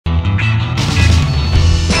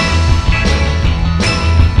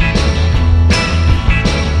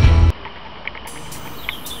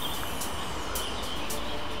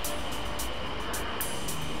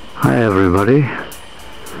everybody.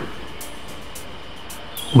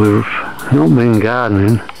 We've not been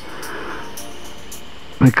gardening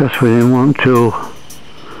because we didn't want to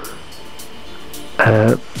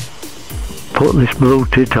put this blue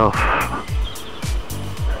tit off.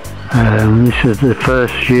 This is the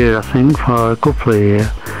first year, I think, for a couple of years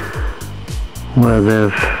where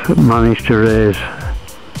they've managed to raise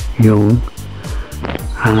young,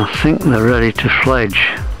 and I think they're ready to fledge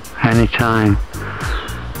any time.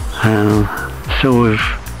 So we've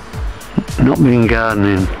not been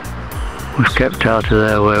gardening. We've kept out of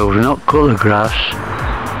their way. We've not cut the grass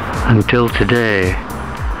until today,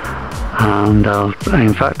 and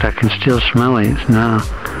in fact I can still smell it now,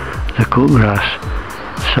 the cut grass.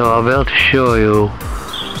 So I'll be able to show you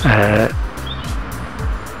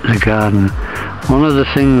the garden. One of the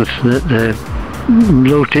things that the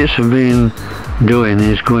blue tits have been doing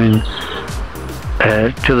is going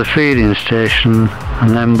to the feeding station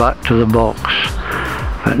and then back to the box,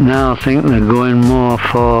 but now I think they're going more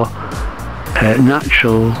for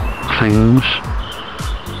natural things,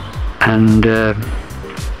 and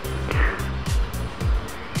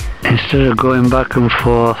instead of going back and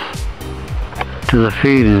forth to the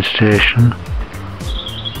feeding station,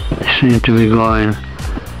 they seem to be going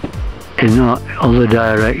in other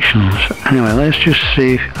directions. Anyway, let's just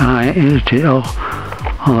see. Here's a tit.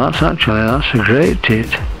 Oh, that's a great tit.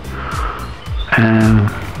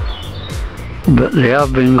 But they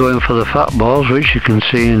have been going for the fat balls, which you can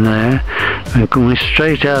see in there. They're coming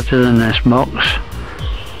straight out of the nest box,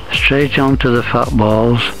 straight onto the fat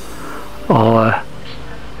balls, or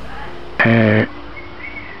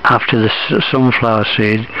after the sunflower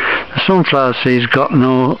seed. The sunflower seed's got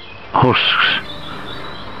no husks,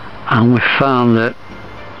 and we've found that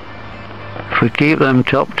if we keep them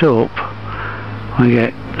topped up, we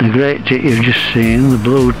get the great tit you've just seen, the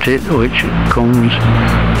blue tit, which comes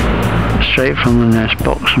straight from the nest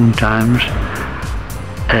box sometimes.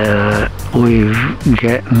 We've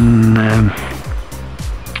getting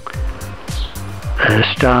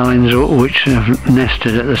starlings which have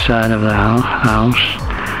nested at the side of the house.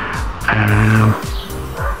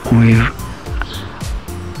 We've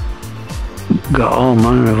got all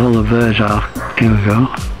manner of other birds out. Here we go,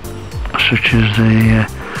 such as the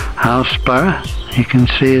house sparrow, you can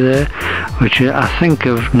see there, which I think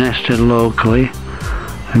have nested locally.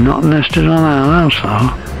 They're not nested on our house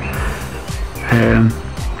though.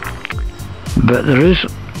 But there is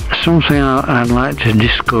something I'd like to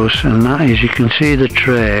discuss, and that is, you can see the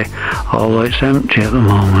tray, although it's empty at the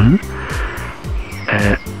moment.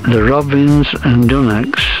 The robins and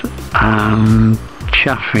dunnocks and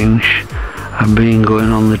chaffinch have been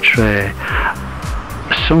going on the tray.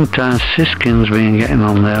 Sometimes siskins been getting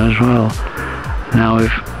on there as well. Now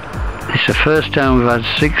it's the first time we've had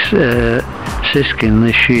 6 siskin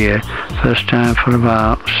this year, first time for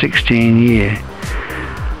about 16 years.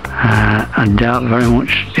 I doubt very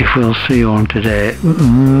much if we'll see one today,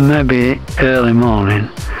 maybe early morning.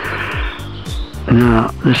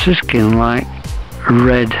 Now the siskin like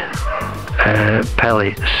red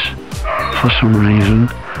pellets for some reason,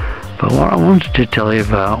 but what I wanted to tell you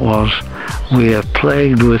about was we are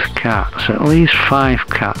plagued with cats. At least 5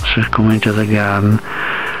 cats have come into the garden,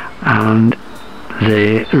 and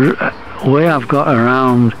the way I've got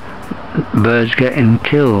around birds getting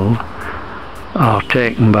killed or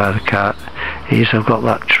taken by the cat is I've got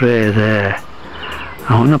that tray there,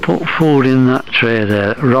 and when I put food in that tray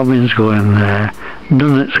there, robins go in there,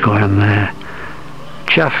 dunnocks go in there,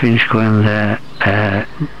 chaffinch go in there,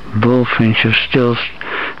 bullfinch have still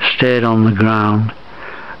stayed on the ground,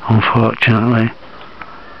 unfortunately.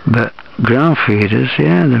 But ground feeders,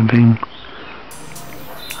 yeah, they've been.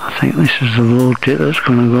 I think this is the blue tit that's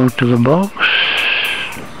going to go to the box.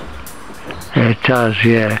 Yeah, it has,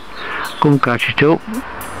 yeah. Couldn't catch it up,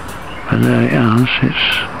 but there it has.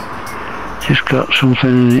 It's just got something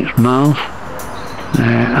in its mouth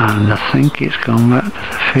there, and I think it's gone back to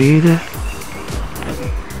the feeder.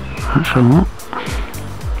 That's a lot.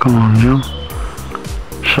 Come on, John.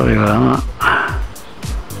 Sorry about that.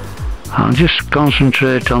 I'll just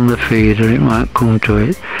concentrate on the feeder, it might come to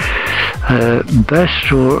it. Best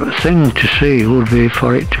thing to see would be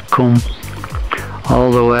for it to come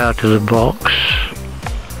all the way out of the box.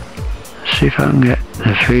 See if I can get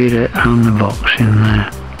the feeder and the box in there.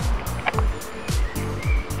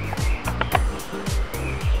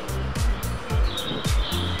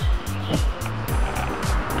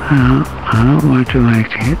 I don't know where to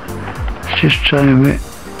make it. Let's just try a bit.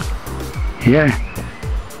 Yeah,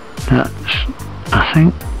 that's, I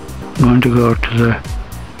think, going to go to the.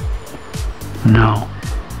 No,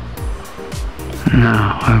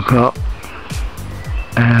 I've got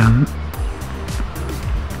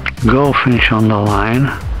goldfinch on the line.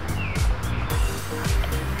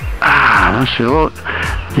 That's it, look,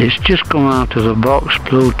 it's just come out of the box,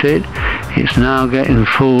 blue tit. It's now getting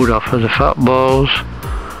food off of the fat balls.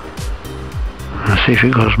 Let's see if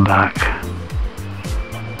it goes back.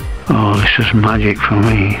 Oh, this is magic for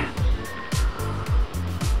me.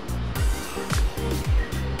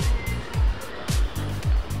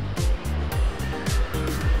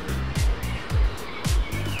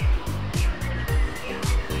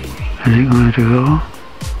 Is it going to go?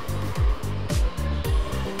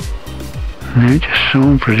 No, it's just so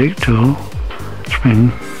unpredictable. It's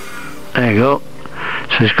been... There you go.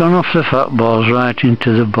 So it's gone off the fat balls right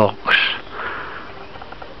into the box.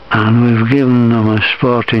 And we've given them a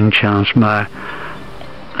sporting chance by,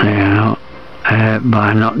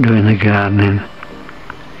 by not doing the gardening.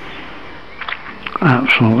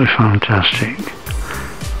 Absolutely fantastic.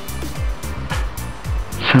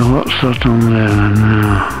 So what's that on there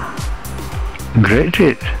now? Great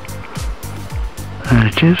it. There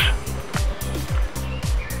it is.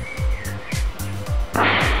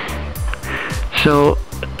 So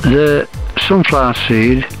the sunflower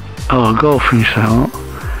seed, or goldfinch out,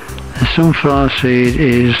 the sunflower seed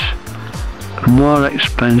is more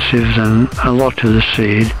expensive than a lot of the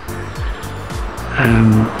seed.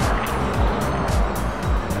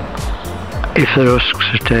 If the husks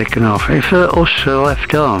are taken off. If the husks are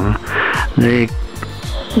left on, they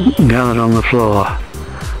gather on the floor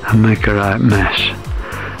and make a right mess.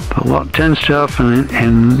 But what tends to happen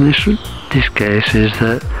in this case is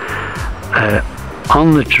that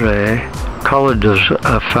on the tray, collar doves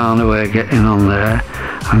have found a way of getting on there,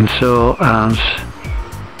 and so has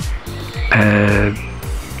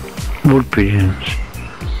wood pigeons.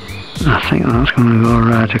 I think that's going to go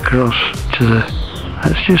right across to the...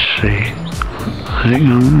 Let's just see. Is it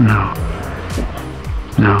going? No.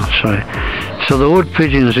 No, sorry. So the wood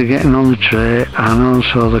pigeons are getting on the tray, and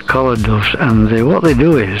also the collar doves, and what they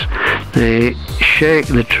do is they shake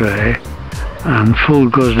the tray and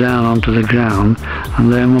food goes down onto the ground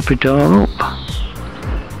and they mop it all up.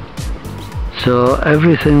 So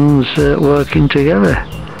everything's working together.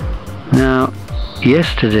 Now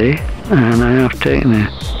yesterday, and I have taken a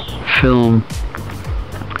film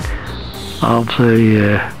of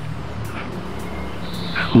the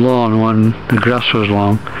lawn when the grass was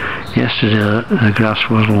long. Yesterday the grass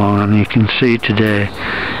was long, and you can see today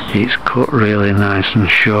it's cut really nice and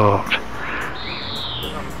short.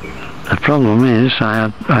 The problem is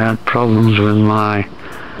I had problems with my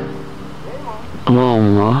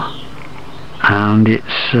lawnmower, and it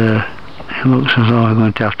looks as though I'm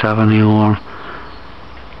going to have a new one.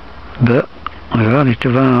 But we've had it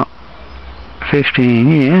about 15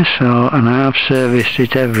 years, so, and I have serviced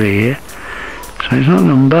it every year, so it's not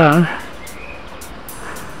done bad.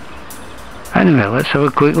 Anyway, let's have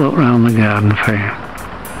a quick look around the garden for you.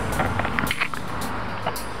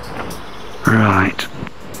 Right.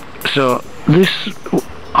 So this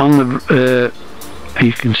on the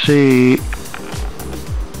you can see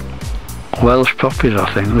Welsh poppies, I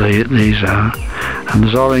think these are, and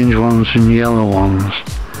there's orange ones and yellow ones.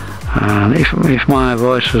 And if my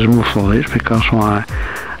voice is muffled, it's because my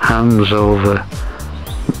hands over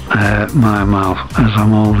my mouth as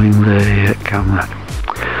I'm holding the camera.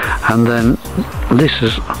 And then this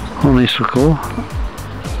is honeysuckle,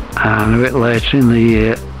 and a bit later in the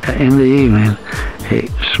year, in the evening, it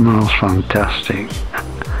smells fantastic,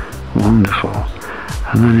 wonderful.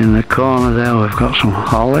 And then in the corner there we've got some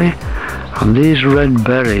holly, and these red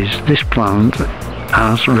berries. This plant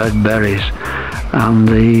has red berries, and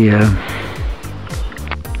the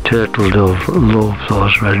turtle dove love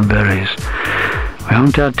those red berries. We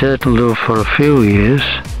haven't had turtle dove for a few years,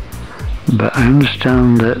 but I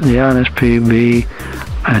understand that the RSPB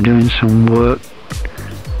are doing some work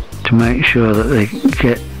to make sure that they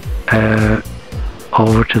get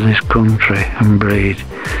over to this country and breed.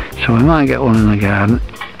 So we might get one in the garden.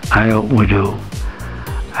 I hope we do.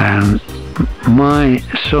 And my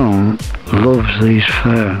son loves these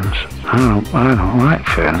ferns. I don't like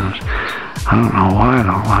ferns. I don't know why I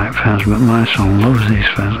don't like ferns, but my son loves these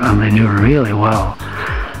ferns, and they do really well.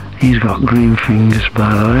 He's got green fingers,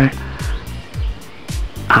 by the way.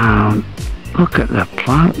 And look at the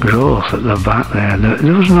plant growth at the back there.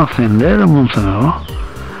 There was nothing there a month ago.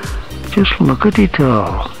 Just look at it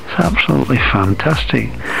all. It's absolutely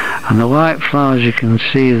fantastic. And the white flowers you can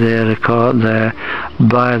see there are caught there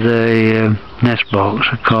by the nest box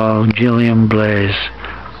are called Gillian blades,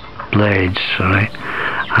 and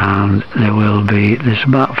there's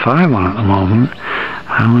about 5 on at the moment,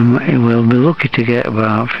 and we'll be lucky to get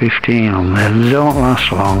about 15 on there. They don't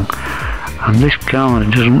last long, and this camera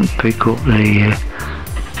doesn't pick up the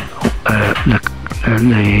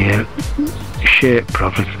shape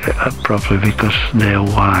properly because they're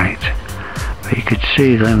white. But you could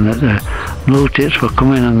see then that the blue tits were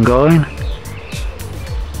coming and going.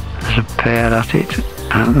 There's a pair at it,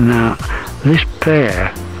 and now this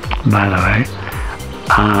pair, by the way,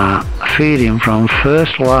 are feeding from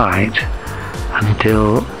first light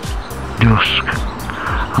until dusk,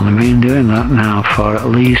 and they've been doing that now for at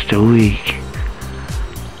least a week.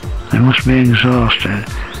 They must be exhausted,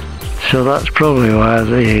 so that's probably why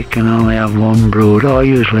they can only have one brood, or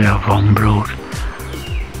usually have one brood.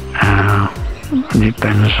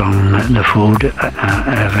 Depends on the food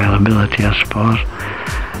availability, I suppose.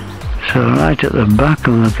 So right at the back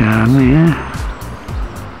of the garden here,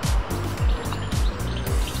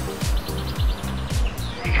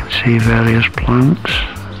 you can see various plants.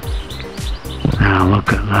 Now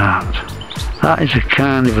look at that. That is a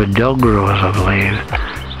kind of a dog rose, I believe.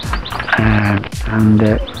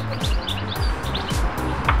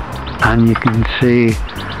 And you can see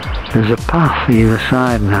there's a path either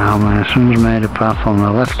side now. My son's made a path on the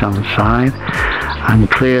left hand side and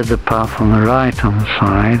cleared the path on the right hand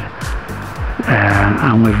side,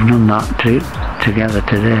 and we've done that together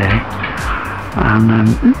today. And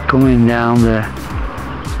then coming down the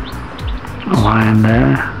line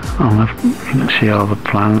there, you can see all the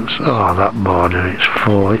plants. Oh, that border, it's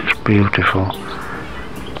full, it's beautiful.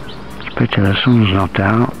 It's a pity the sun's not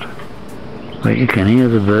out, but you can hear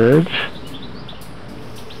the birds.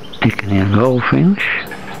 You can hear goldfinch.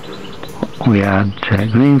 We had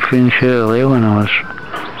greenfinch earlier when I was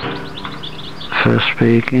first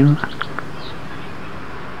speaking.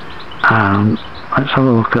 And let's have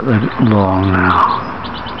a look at the lawn now.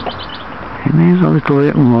 It needs a little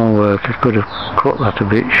bit more work. I could have cut that a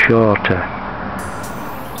bit shorter,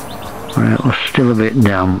 but it was still a bit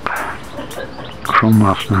damp from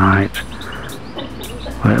last night.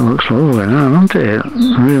 But it looks lovely now, doesn't it?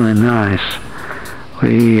 Really nice.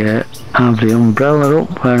 We have the umbrella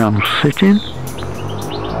up where I'm sitting,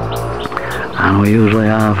 and we usually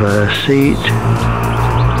have a seat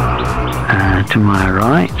to my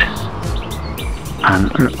right,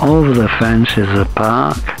 and over the fence is the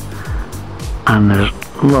park, and there's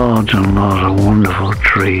loads and loads of wonderful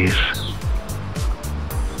trees.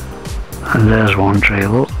 And there's one tree,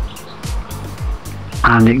 look,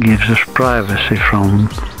 and it gives us privacy from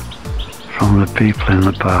the people in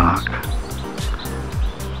the park.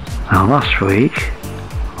 Now last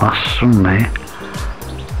Sunday,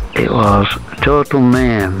 it was total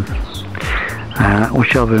mayhem,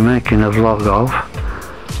 which I'll be making a vlog of,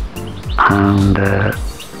 and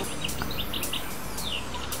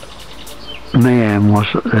mayhem was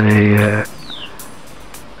the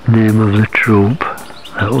name of the troupe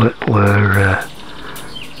that were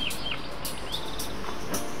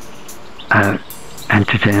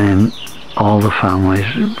entertaining all the families,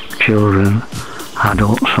 children,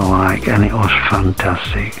 adults alike, and it was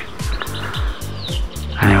fantastic.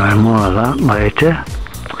 Anyway, more of that later.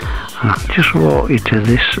 I'll just walk you to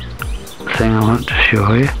this thing I want to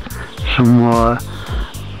show you. Some more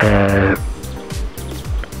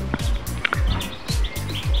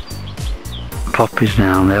poppies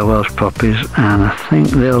down there, Welsh poppies, and I think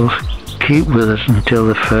they'll keep with us until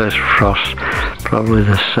the first frost, probably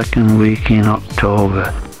the second week in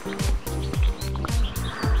October.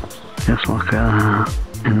 Just look at that,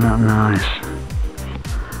 isn't that nice?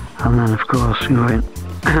 And then of course going up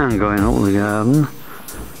the garden,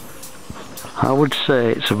 I would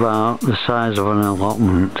say it's about the size of an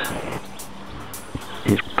allotment.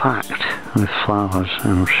 It's packed with flowers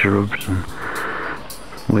and shrubs, and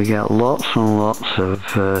we get lots and lots of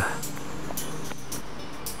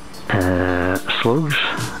slugs,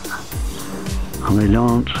 and they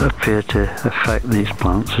don't appear to affect these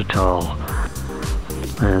plants at all.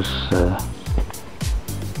 There's there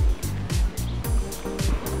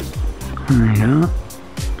you go.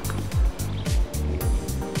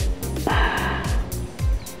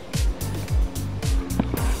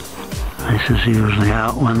 This is usually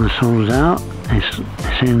out when the sun's out. It's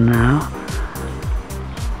in now.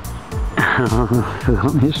 I've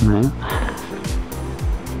forgotten his name.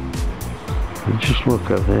 Just look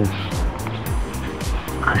at this.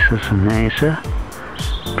 This is a Nasa.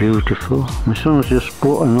 Beautiful. My son's just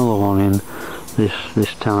put another one in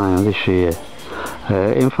this time this year.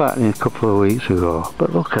 In fact, a couple of weeks ago.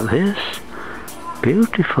 But look at this.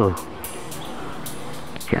 Beautiful.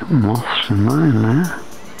 Get moths in mine there.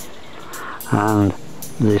 And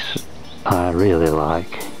this I really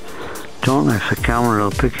like. Don't know if the camera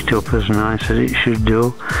will pick it up as nice as it should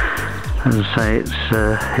do. As I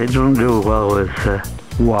say, it doesn't do well with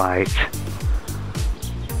white.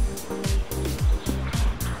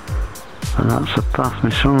 And that's the path my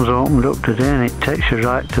son's opened up today, and it takes you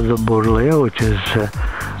right to the buddleia, which has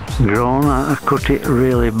grown. I cut it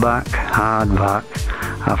really back, hard back,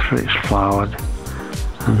 after it's flowered.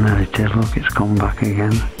 And there it is, look, it's come back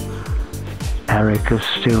again. Erica's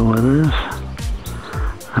still with us.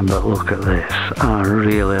 But look at this, I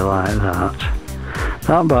really like that.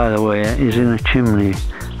 That, by the way, is in a chimney,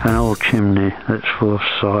 an old chimney that's full of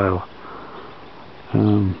soil.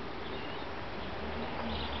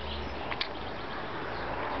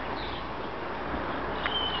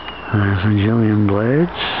 There's a jillion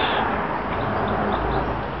blades.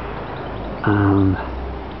 And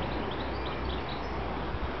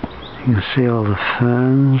you can see all the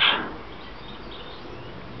ferns.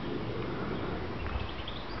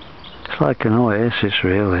 It's like an oasis,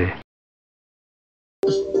 really.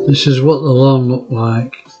 This is what the lawn looked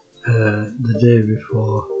like the day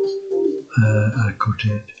before I cut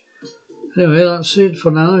it. Anyway, that's it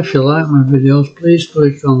for now. If you like my videos, please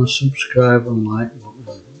click on the subscribe and like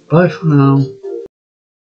button. Bye for now.